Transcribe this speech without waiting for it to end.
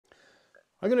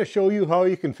I'm going to show you how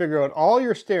you can figure out all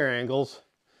your stair angles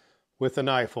with an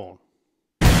iPhone.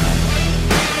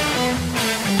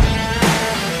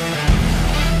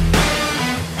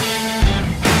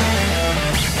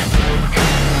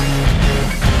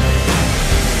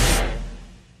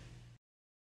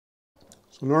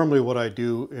 So normally what I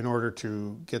do in order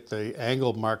to get the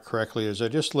angle marked correctly is I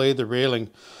just lay the railing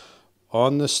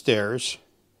on the stairs.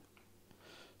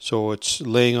 So it's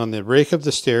laying on the rake of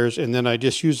the stairs, and then I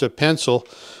just use a pencil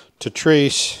to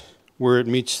trace where it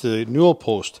meets the newel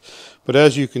post. But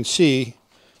as you can see,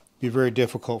 it'd be very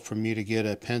difficult for me to get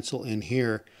a pencil in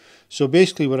here. So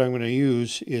basically what I'm going to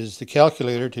use is the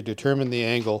calculator to determine the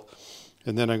angle,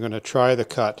 and then I'm going to try the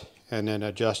cut and then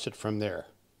adjust it from there.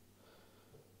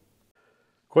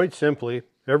 Quite simply,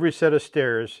 every set of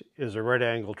stairs is a right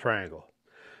angle triangle.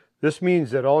 This means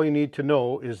that all you need to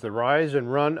know is the rise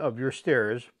and run of your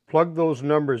stairs, plug those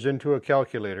numbers into a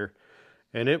calculator,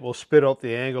 and it will spit out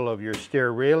the angle of your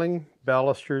stair railing,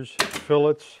 balusters,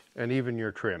 fillets, and even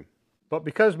your trim. But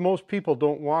because most people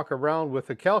don't walk around with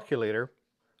a calculator,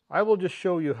 I will just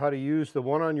show you how to use the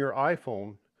one on your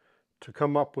iPhone to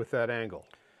come up with that angle.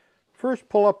 First,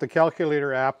 pull up the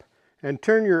calculator app and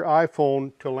turn your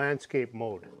iPhone to landscape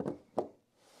mode.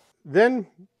 Then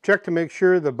check to make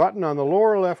sure the button on the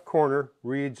lower left corner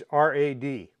reads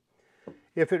RAD.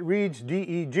 If it reads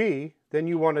DEG, then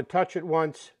you want to touch it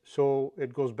once so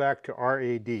it goes back to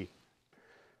RAD.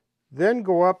 Then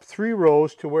go up 3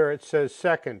 rows to where it says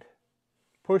second.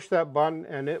 Push that button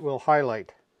and it will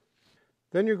highlight.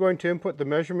 Then you're going to input the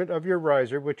measurement of your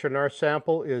riser, which in our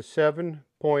sample is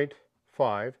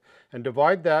 7.5, and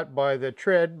divide that by the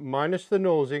tread minus the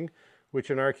nosing,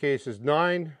 which in our case is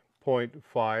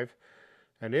 9.5,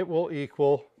 and it will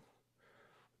equal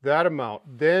that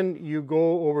amount. Then you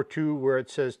go over to where it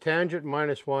says tangent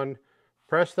minus 1,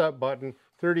 press that button,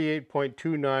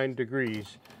 38.29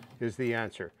 degrees is the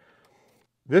answer.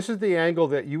 This is the angle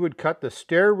that you would cut the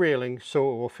stair railing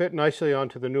so it will fit nicely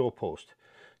onto the newel post.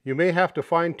 You may have to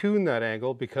fine-tune that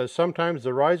angle because sometimes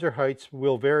the riser heights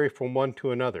will vary from one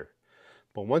to another.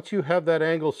 But once you have that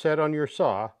angle set on your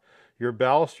saw, your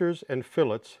balusters and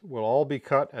fillets will all be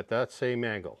cut at that same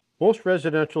angle. Most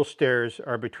residential stairs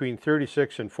are between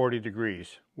 36 and 40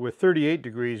 degrees, with 38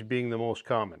 degrees being the most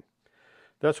common.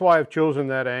 That's why I've chosen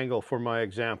that angle for my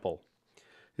example.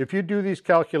 If you do these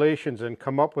calculations and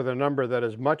come up with a number that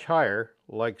is much higher,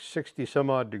 like 60 some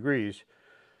odd degrees,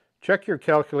 check your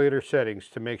calculator settings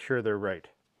to make sure they're right.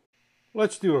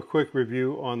 Let's do a quick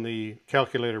review on the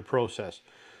calculator process.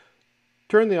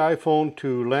 Turn the iPhone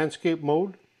to landscape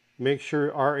mode. Make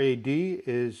sure RAD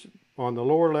is on the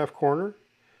lower left corner.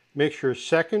 Make sure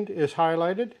second is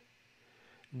highlighted.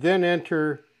 Then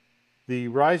enter the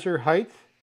riser height.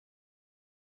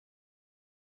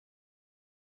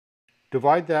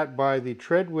 Divide that by the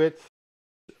tread width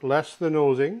less the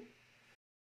nosing.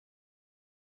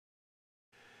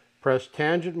 Press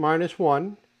tangent minus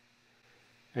 1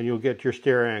 and you'll get your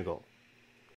stair angle.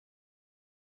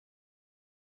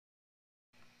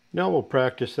 Now we'll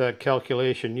practice that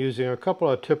calculation using a couple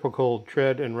of typical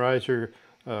tread and riser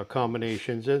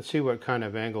combinations and see what kind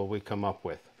of angle we come up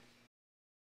with.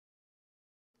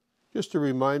 Just a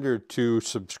reminder to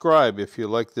subscribe if you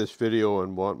like this video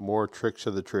and want more tricks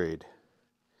of the trade.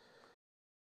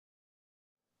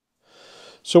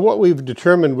 So what we've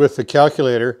determined with the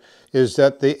calculator is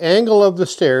that the angle of the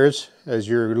stairs, as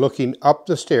you're looking up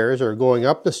the stairs or going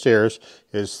up the stairs,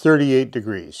 is 38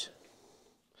 degrees.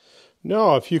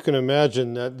 Now, if you can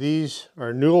imagine that these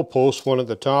are newel posts, one at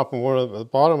the top and one at the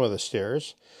bottom of the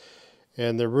stairs,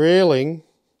 and the railing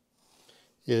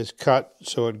is cut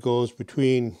so it goes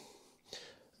between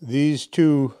these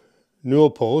two newel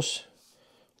posts,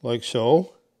 like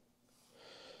so,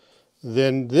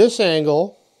 then this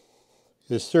angle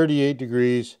is 38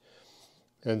 degrees,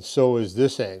 and so is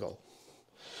this angle.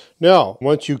 Now,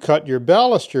 once you cut your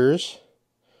balusters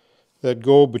that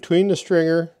go between the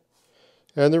stringer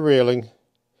and the railing,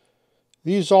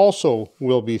 these also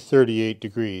will be 38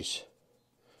 degrees.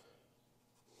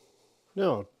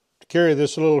 Now, to carry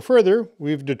this a little further,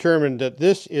 we've determined that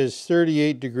this is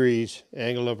 38 degrees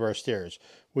angle of our stairs.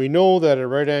 We know that a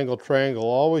right angle triangle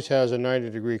always has a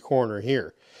 90-degree corner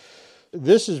here.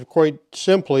 This is quite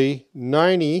simply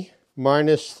 90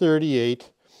 minus 38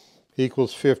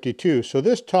 equals 52. So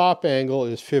this top angle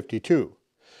is 52.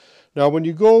 Now when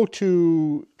you go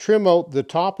to trim out the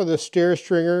top of the stair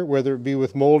stringer, whether it be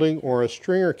with molding or a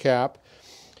stringer cap,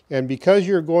 and because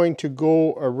you're going to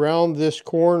go around this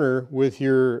corner with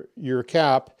your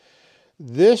cap,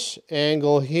 this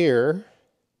angle here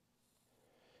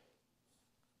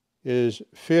is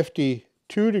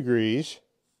 52 degrees,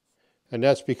 and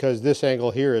that's because this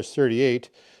angle here is 38.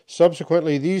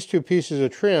 Subsequently, these two pieces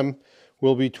of trim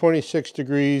will be 26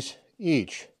 degrees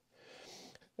each.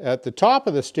 At the top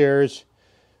of the stairs,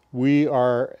 we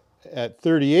are at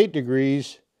 38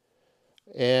 degrees,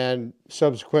 and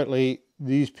subsequently,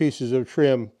 these pieces of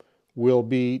trim will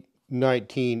be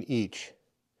 19 each.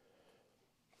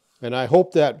 And I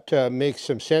hope that makes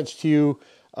some sense to you,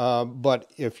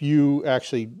 but if you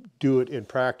actually do it in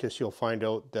practice, you'll find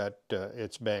out that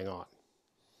it's bang on.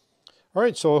 All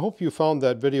right, so I hope you found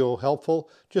that video helpful.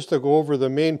 Just to go over the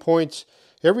main points,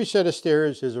 every set of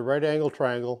stairs is a right angle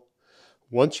triangle.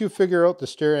 Once you figure out the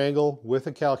stair angle with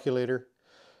a calculator,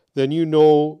 then you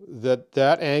know that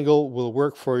that angle will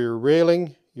work for your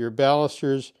railing, your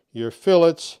balusters, your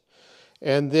fillets,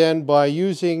 and then by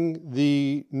using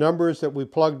the numbers that we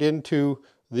plugged into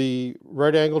the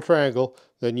right angle triangle,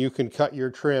 then you can cut your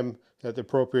trim at the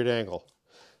appropriate angle.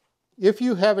 If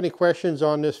you have any questions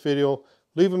on this video,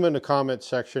 leave them in the comments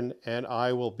section and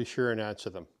I will be sure and answer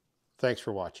them. Thanks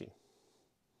for watching.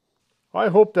 I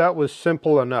hope that was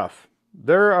simple enough.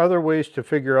 There are other ways to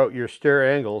figure out your stair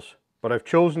angles, but I've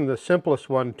chosen the simplest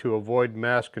one to avoid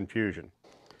mass confusion.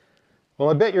 Well,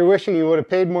 I bet you're wishing you would have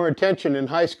paid more attention in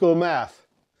high school math.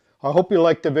 I hope you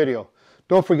liked the video.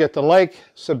 Don't forget to like,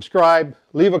 subscribe,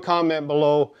 leave a comment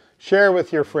below, share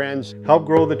with your friends, help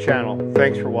grow the channel.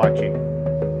 Thanks for watching.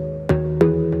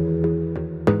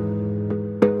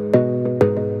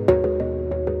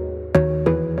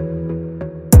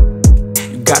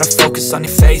 You gotta focus on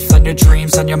your faith, on your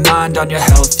dreams, on your mind, on your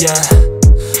health, yeah.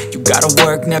 You gotta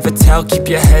work, never tell, keep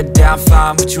your head down,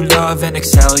 find what you love and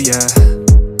excel, yeah.